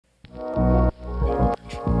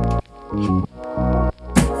It's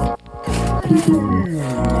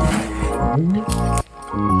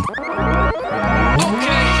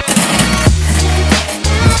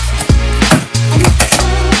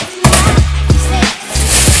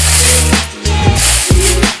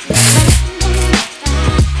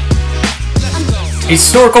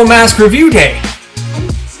snorkel mask review day.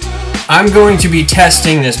 I'm going to be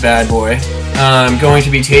testing this bad boy. I'm going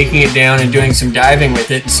to be taking it down and doing some diving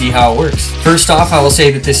with it and see how it works. First off, I will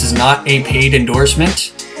say that this is not a paid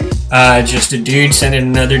endorsement. Just a dude sending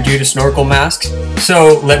another dude a snorkel mask.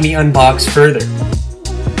 So let me unbox further.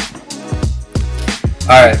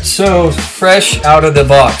 Alright, so fresh out of the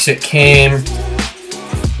box, it came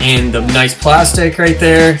in the nice plastic right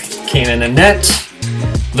there. Came in a net.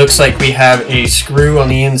 Looks like we have a screw on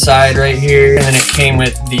the inside right here, and then it came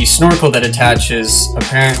with the snorkel that attaches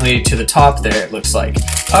apparently to the top there, it looks like.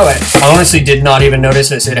 Oh, I honestly did not even notice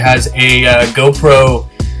this. It has a GoPro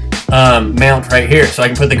mount right here, so I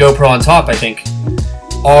can put the GoPro on top, I think.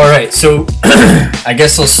 Alright, so I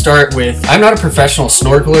guess I'll start with, I'm not a professional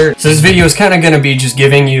snorkeler, so this video is kind of going to be just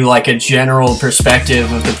giving you like a general perspective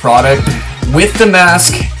of the product. With the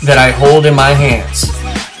mask that I hold in my hands,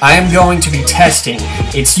 I am going to be testing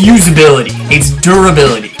its usability, its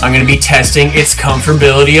durability. I'm going to be testing its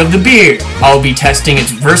comfortability of the beard. I'll be testing its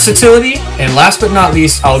versatility, and last but not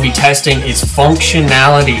least, I'll be testing its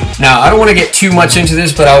functionality. Now, I don't want to get too much into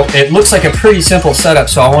this, but it looks like a pretty simple setup,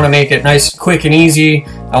 so I want to make it nice, quick, and easy.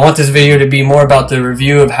 I want this video to be more about the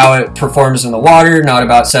review of how it performs in the water, not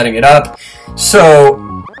about setting it up.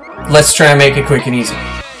 So, let's try and make it quick and easy.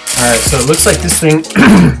 Alright, so it looks like this thing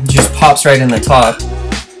just pops right in the top.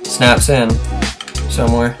 Snaps in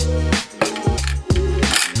somewhere.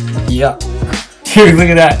 Yeah. Dude, look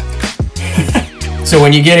at that. So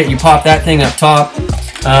when you get it, you pop that thing up top.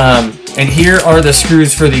 And here are the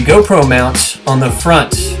screws for the GoPro mounts on the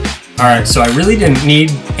front. Alright, so I really didn't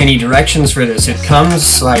need any directions for this. It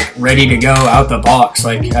comes like ready to go out the box.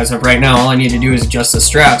 Like as of right now, all I need to do is adjust the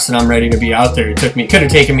straps and I'm ready to be out there. It could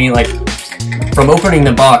have taken me like, from opening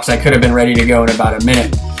the box, I could have been ready to go in about a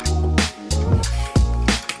minute.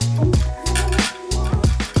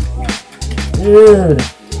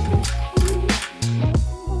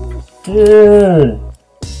 Dude,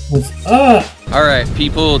 what's up? Alright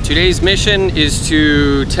people, today's mission is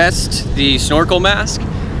to test the snorkel mask.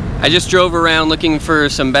 I just drove around looking for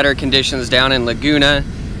some better conditions down in Laguna.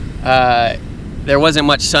 There wasn't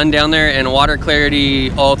much sun down there, and water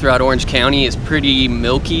clarity all throughout Orange County is pretty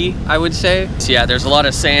milky, I would say. So yeah, there's a lot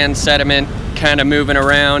of sand, sediment kind of moving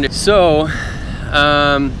around. So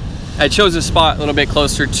I chose a spot a little bit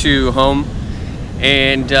closer to home.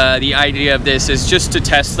 And the idea of this is just to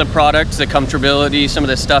test the product, the comfortability, some of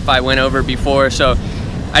the stuff I went over before. So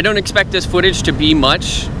I don't expect this footage to be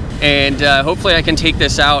much, and hopefully I can take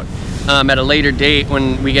this out at a later date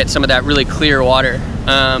when we get some of that really clear water.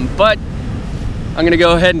 But I'm gonna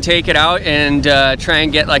go ahead and take it out and try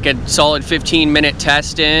and get like a solid 15-minute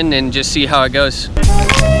test in and just see how it goes.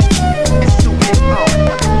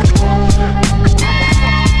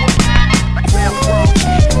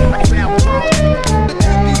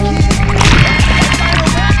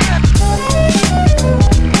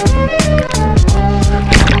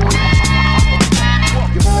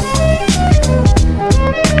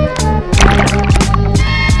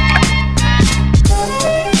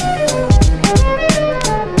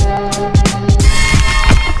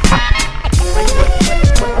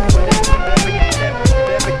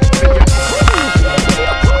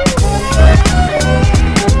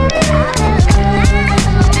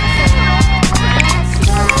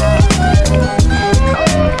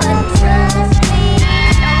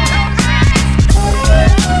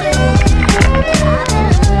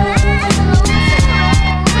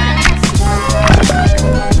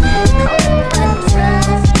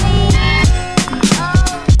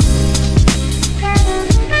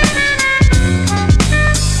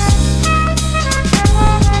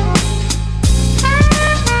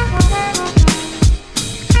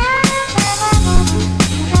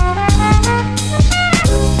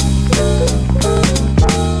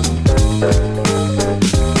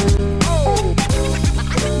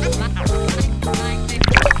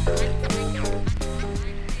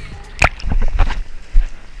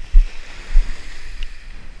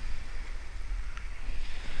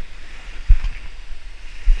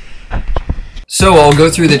 So I'll go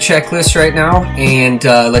through the checklist right now and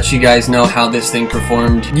let you guys know how this thing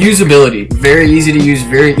performed. Usability, very easy to use,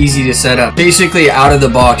 very easy to set up. Basically out of the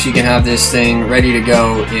box you can have this thing ready to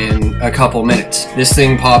go in a couple minutes. This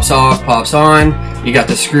thing pops off, pops on, you got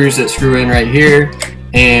the screws that screw in right here,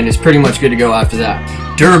 and it's pretty much good to go after that.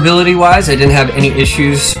 Durability wise, I didn't have any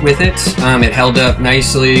issues with it. It held up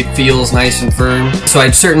nicely, feels nice and firm. So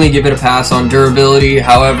I'd certainly give it a pass on durability.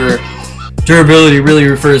 However, durability really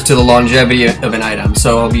refers to the longevity of an item.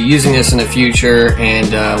 So I'll be using this in the future,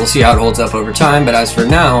 and we'll see how it holds up over time. But as for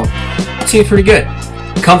now, it seems pretty good.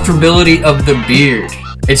 Comfortability of the beard.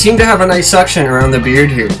 It seemed to have a nice suction around the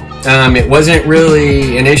beard here. It wasn't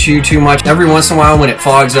really an issue too much. Every once in a while when it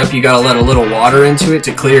fogs up, you gotta let a little water into it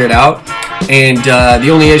to clear it out. And the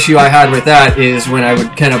only issue I had with that is when I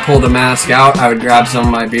would kind of pull the mask out, I would grab some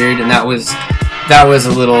of my beard, and that was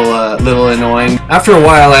a little annoying. After a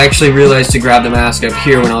while, I actually realized to grab the mask up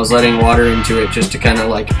here when I was letting water into it, just to kind of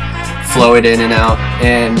like flow it in and out.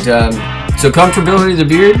 And so comfortability of the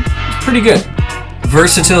beard is pretty good.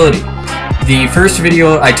 Versatility. The first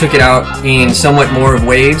video, I took it out in somewhat more of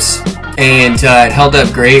waves, and it held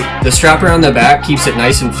up great. The strap around the back keeps it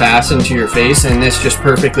nice and fastened to your face, and this just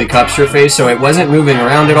perfectly cups your face, so it wasn't moving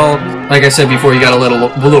around at all. Like I said before, you got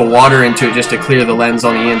a little water into it just to clear the lens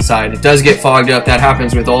on the inside. It does get fogged up. That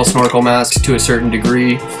happens with all snorkel masks to a certain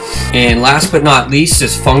degree. And last but not least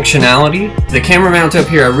is functionality. The camera mount up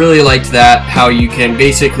here, I really liked that, how you can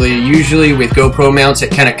basically, usually with GoPro mounts,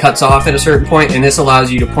 it kind of cuts off at a certain point, and this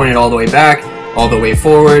allows you to point it all the way back, all the way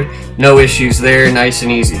forward. No issues there, nice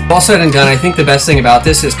and easy. All said and done, I think the best thing about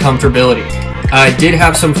this is comfortability. I did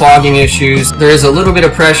have some fogging issues. There is a little bit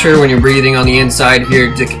of pressure when you're breathing on the inside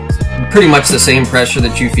here, pretty much the same pressure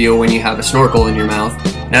that you feel when you have a snorkel in your mouth.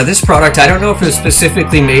 Now this product, I don't know if it was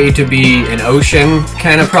specifically made to be an ocean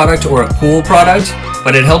kind of product or a pool product,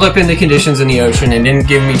 but it held up in the conditions in the ocean and didn't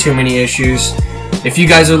give me too many issues. If you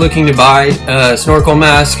guys are looking to buy a snorkel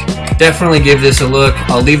mask, definitely give this a look.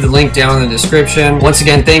 I'll leave the link down in the description. Once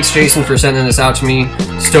again, thanks Jason for sending this out to me.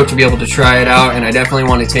 Stoked to be able to try it out, and I definitely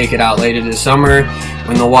want to take it out later this summer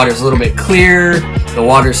when the water's a little bit clear, the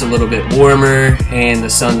water's a little bit warmer, and the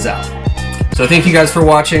sun's out. So thank you guys for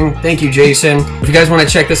watching. Thank you, Jason. If you guys want to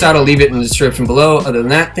check this out, I'll leave it in the description below. Other than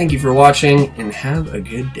that, thank you for watching, and have a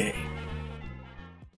good day.